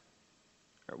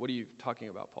 All right, what are you talking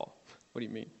about, Paul? What do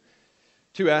you mean?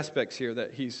 Two aspects here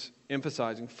that he's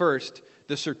emphasizing. First,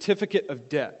 the certificate of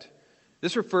debt.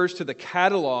 This refers to the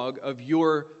catalog of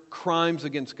your crimes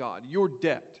against God, your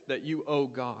debt that you owe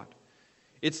God.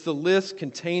 It's the list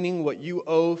containing what you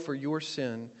owe for your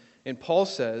sin. And Paul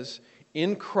says,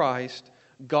 in Christ,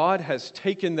 God has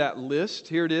taken that list.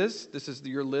 Here it is. This is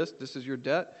your list. This is your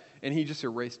debt. And He just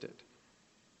erased it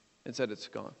and said it's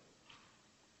gone.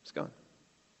 It's gone.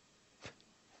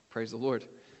 Praise the Lord.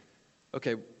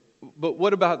 Okay, but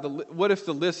what if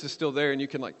the list is still there and you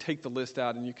can take the list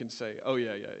out and you can say, oh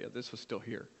yeah, this was still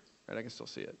here. Right? I can still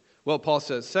see it. Well, Paul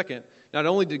says, second, not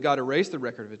only did God erase the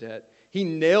record of a debt, He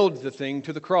nailed the thing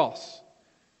to the cross.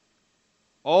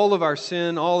 All of our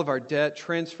sin, all of our debt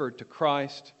transferred to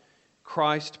Christ.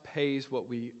 Christ pays what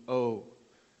we owe.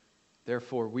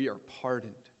 Therefore, we are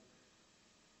pardoned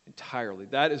entirely.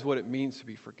 That is what it means to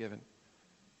be forgiven.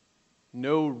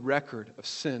 No record of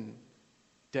sin,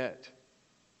 debt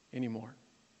anymore.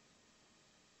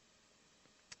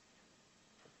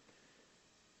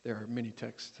 There are many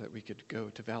texts that we could go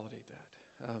to validate that.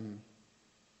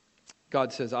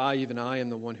 God says, even I am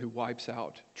the one who wipes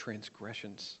out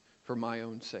transgressions for my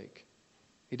own sake.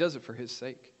 He does it for his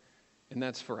sake, and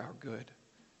that's for our good.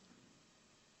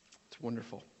 It's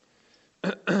wonderful.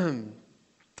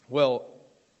 Well,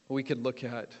 we could look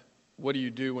at what do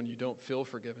you do when you don't feel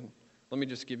forgiven. Let me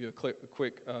just give you a quick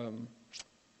I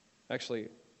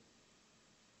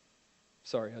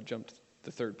jumped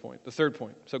the third point. The third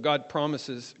point. So God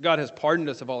has pardoned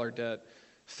us of all our debt.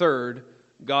 Third,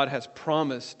 God has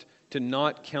promised to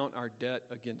not count our debt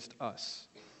against us.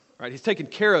 All right, he's taken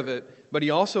care of it, but he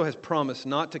also has promised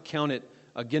not to count it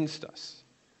against us.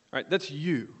 All right, that's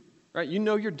you. Right? You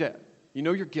know your debt. You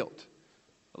know your guilt,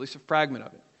 at least a fragment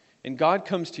of it. And God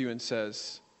comes to you and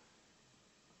says,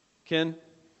 Ken,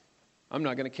 I'm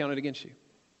not going to count it against you.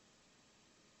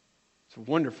 It's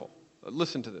wonderful.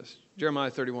 Listen to this.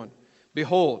 Jeremiah 31.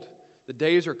 Behold, the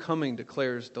days are coming,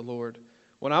 declares the Lord,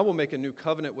 when I will make a new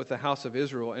covenant with the house of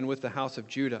Israel and with the house of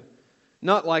Judah,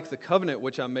 not like the covenant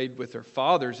which I made with their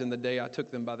fathers in the day I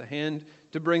took them by the hand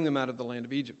to bring them out of the land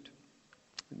of Egypt.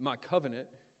 My covenant,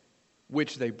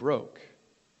 which they broke,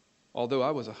 although I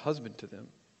was a husband to them.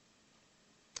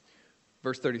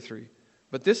 Verse 33.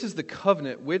 But this is the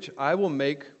covenant which I will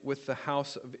make with the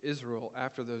house of Israel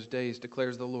after those days,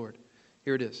 declares the Lord.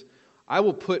 Here it is. I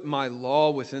will put my law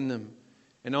within them,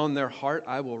 and on their heart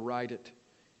I will write it.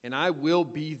 And I will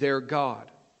be their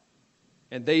God,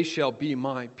 and they shall be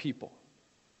my people.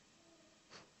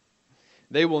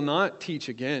 They will not teach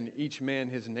again each man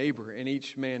his neighbor and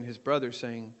each man his brother,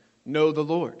 saying, Know the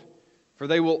Lord. For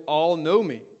they will all know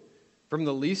me, from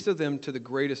the least of them to the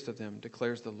greatest of them,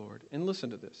 declares the Lord. And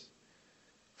listen to this.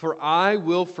 For I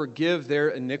will forgive their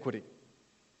iniquity,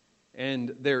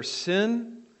 and their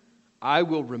sin I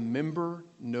will remember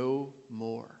no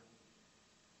more.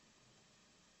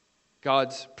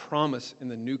 God's promise in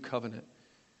the new covenant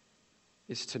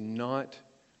is to not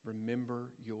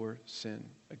remember your sin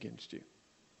against you.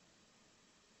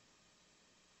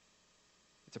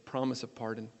 It's a promise of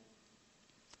pardon.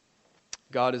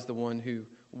 God is the one who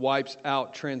wipes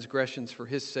out transgressions for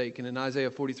his sake. And in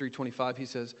Isaiah 43:25, he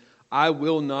says, I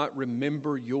will not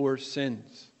remember your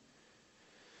sins.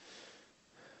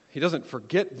 He doesn't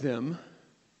forget them.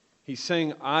 He's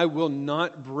saying, I will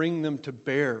not bring them to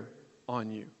bear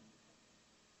on you.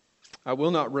 I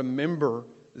will not remember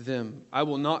them. I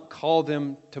will not call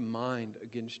them to mind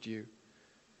against you.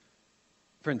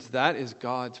 Friends, that is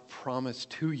God's promise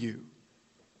to you.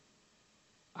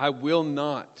 I will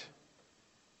not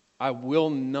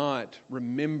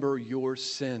remember your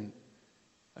sin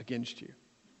against you.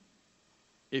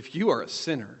 If you are a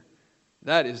sinner,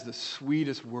 that is the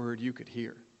sweetest word you could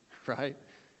hear, right?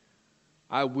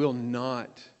 I will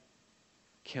not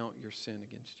count your sin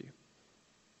against you.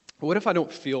 What if I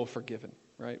don't feel forgiven,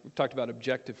 right? We've talked about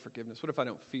objective forgiveness. What if I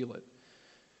don't feel it?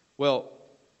 Well,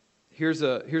 here's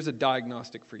a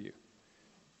diagnostic for you.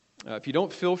 If you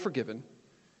don't feel forgiven,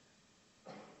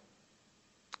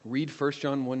 read 1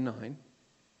 John 1:9.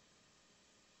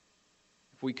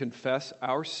 If we confess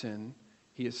our sin,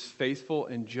 he is faithful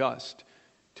and just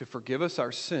to forgive us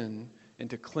our sin and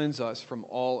to cleanse us from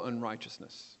all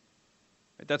unrighteousness.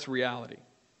 Right? That's reality.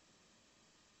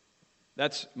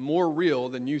 That's more real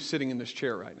than you sitting in this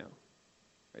chair right now.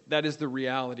 Right? That is the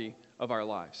reality of our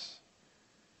lives.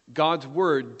 God's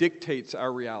word dictates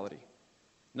our reality,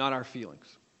 not our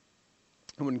feelings.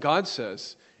 And when God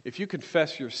says, if you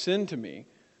confess your sin to me,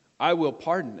 I will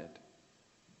pardon it,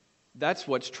 that's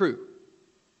what's true.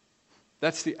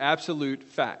 That's the absolute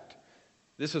fact.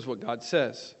 This is what God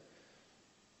says.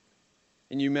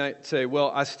 And you might say,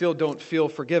 well, I still don't feel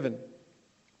forgiven.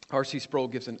 R.C. Sproul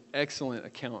gives an excellent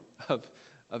account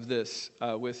of this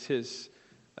with his,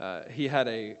 he had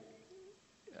a,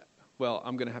 well,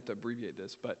 I'm going to have to abbreviate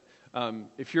this, but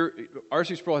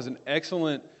R.C. Sproul has an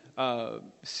excellent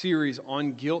series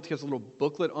on guilt. He has a little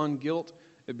booklet on guilt.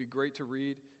 It'd be great to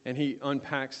read. And he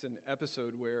unpacks an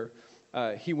episode where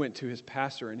he went to his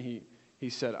pastor and he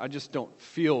said, I just don't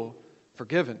feel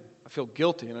forgiven. I feel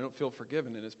guilty and I don't feel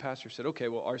forgiven. And his pastor said, okay,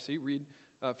 well, R.C., read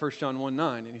 1 John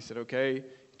 1:9. And he said, okay.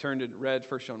 He turned and read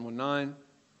 1 John 1:9.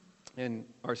 And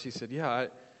R.C. said, yeah,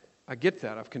 I get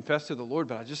that. I've confessed to the Lord,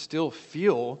 but I just still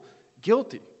feel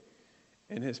guilty.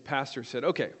 And his pastor said,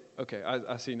 okay,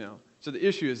 I see now. So the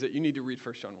issue is that you need to read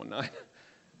 1 John 1:9.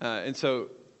 And so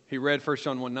he read 1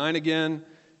 John 1:9 again,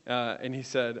 and he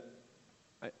said,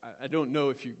 I don't know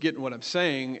if you get what I'm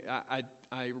saying.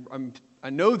 I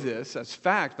know this as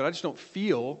fact, but I just don't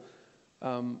feel,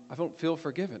 I don't feel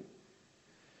forgiven.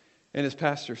 And his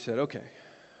pastor said, okay,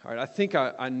 all right, I think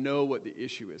I know what the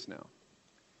issue is now.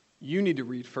 You need to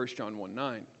read 1 John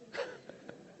 1:9.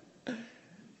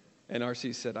 And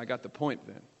R.C. said, I got the point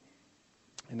then.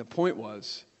 And the point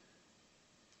was,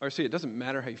 it doesn't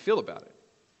matter how you feel about it.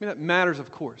 I mean, that matters,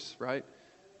 of course, right?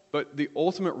 But the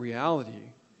ultimate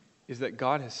reality is that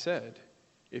God has said,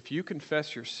 if you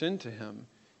confess your sin to him,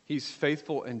 he's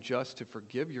faithful and just to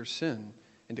forgive your sin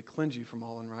and to cleanse you from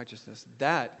all unrighteousness.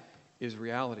 That is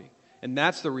reality. And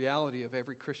that's the reality of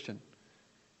every Christian.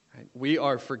 Right? We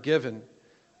are forgiven.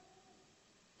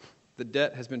 The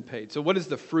debt has been paid. So what is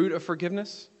the fruit of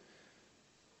forgiveness?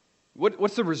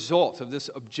 What's the result of this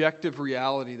objective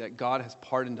reality that God has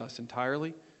pardoned us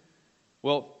entirely?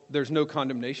 Well, there's no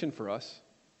condemnation for us.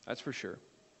 That's for sure.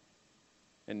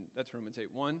 And that's Romans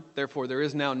 8:1. Therefore, there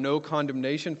is now no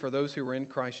condemnation for those who are in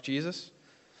Christ Jesus.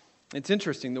 It's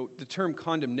interesting, the term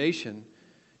condemnation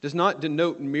does not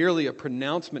denote merely a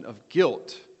pronouncement of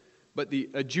guilt, but the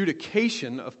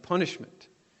adjudication of punishment.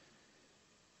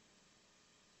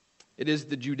 It is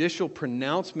the judicial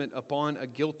pronouncement upon a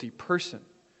guilty person.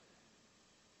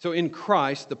 So in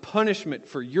Christ, the punishment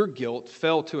for your guilt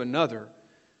fell to another.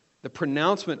 The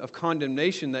pronouncement of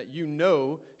condemnation that you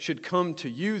know should come to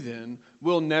you then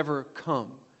will never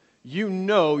come. You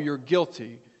know you're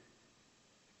guilty.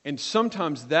 And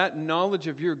sometimes that knowledge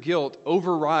of your guilt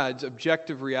overrides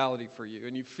objective reality for you.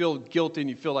 And you feel guilty and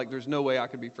you feel like there's no way I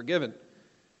could be forgiven.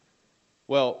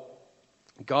 Well,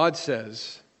 God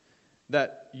says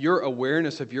that your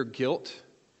awareness of your guilt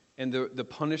and the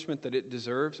punishment that it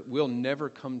deserves will never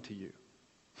come to you.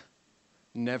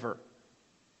 Never.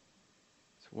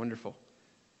 It's wonderful.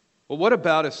 Well, what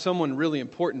about if someone really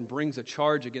important brings a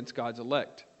charge against God's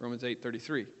elect? Romans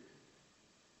 8:33.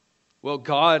 Well,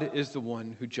 God is the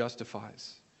one who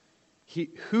justifies.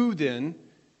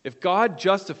 If God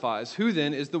justifies, who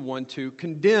then is the one to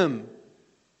condemn?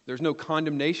 There's no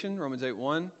condemnation, Romans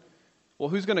 8:1. Well,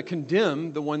 who's going to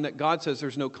condemn the one that God says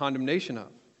there's no condemnation of?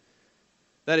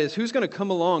 That is, who's going to come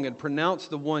along and pronounce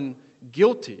the one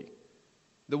guilty,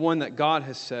 the one that God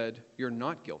has said, you're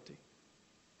not guilty?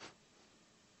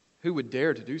 Who would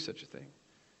dare to do such a thing?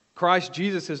 Christ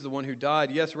Jesus is the one who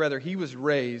died. Yes, rather, he was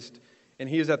raised, and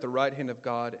he is at the right hand of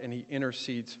God, and he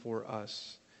intercedes for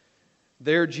us.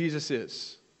 There Jesus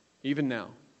is, even now,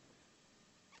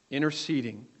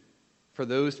 interceding for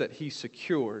those that he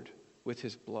secured with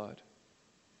his blood.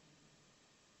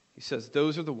 He says,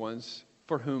 those are the ones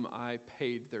for whom I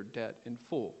paid their debt in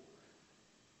full.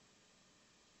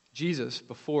 Jesus,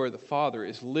 before the Father,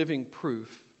 is living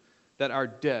proof that our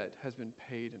debt has been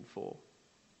paid in full.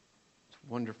 It's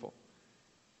wonderful.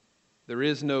 There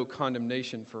is no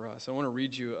condemnation for us. I want to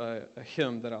read you a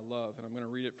hymn that I love, and I'm going to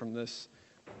read it from this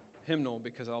hymnal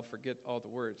because I'll forget all the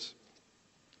words.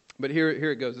 But here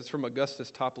it goes. It's from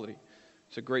Augustus Toplady.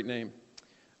 It's a great name.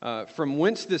 From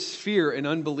whence this fear and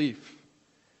unbelief?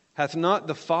 Hath not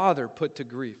the Father put to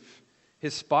grief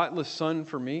his spotless Son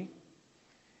for me?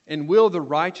 And will the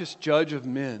righteous judge of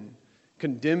men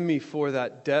condemn me for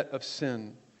that debt of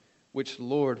sin which,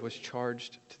 Lord, was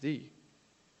charged to thee?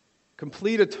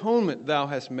 Complete atonement thou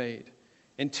hast made,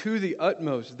 and to the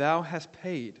utmost thou hast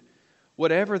paid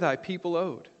whatever thy people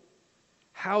owed.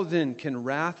 How then can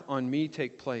wrath on me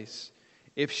take place,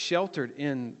 if sheltered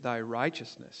in thy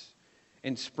righteousness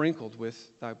and sprinkled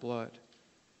with thy blood?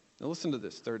 Now listen to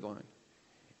this third line.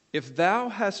 If thou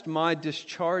hast my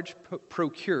discharge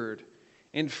procured,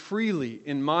 and freely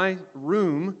in my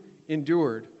room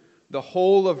endured the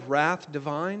whole of wrath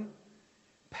divine,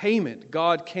 payment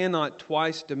God cannot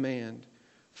twice demand,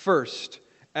 first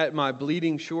at my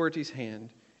bleeding surety's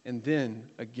hand, and then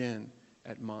again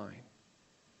at mine.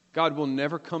 God will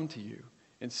never come to you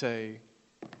and say,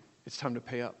 it's time to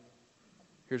pay up.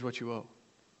 Here's what you owe.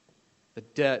 The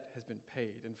debt has been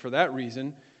paid. And for that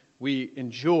reason, we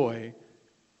enjoy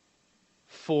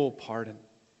full pardon,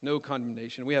 no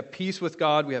condemnation. We have peace with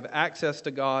God. We have access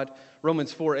to God.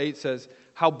 Romans 4:8 says,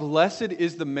 how blessed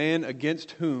is the man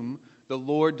against whom the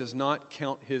Lord does not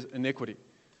count his iniquity.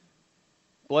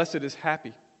 Blessed is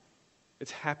happy.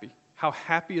 It's happy. How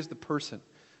happy is the person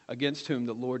against whom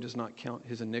the Lord does not count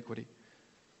his iniquity.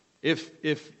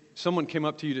 If someone came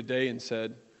up to you today and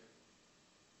said,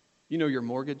 you know your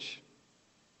mortgage?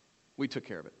 We took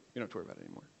care of it. You don't have to worry about it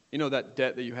anymore. You know that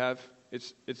debt that you have?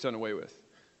 It's done away with.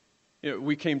 You know,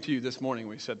 we came to you this morning and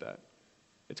we said that.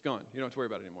 It's gone. You don't have to worry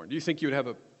about it anymore. Do you think you would have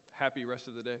a happy rest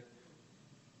of the day?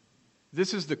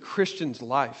 This is the Christian's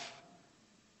life.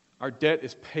 Our debt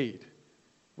is paid.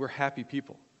 We're happy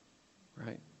people,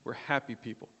 right? We're happy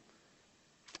people.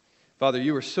 Father,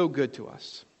 you are so good to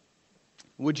us.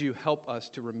 Would you help us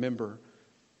to remember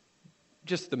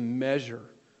just the measure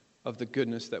of the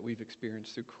goodness that we've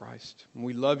experienced through Christ? And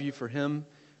we love you for him.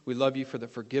 We love you for the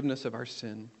forgiveness of our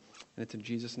sin. And it's in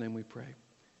Jesus' name we pray.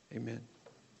 Amen.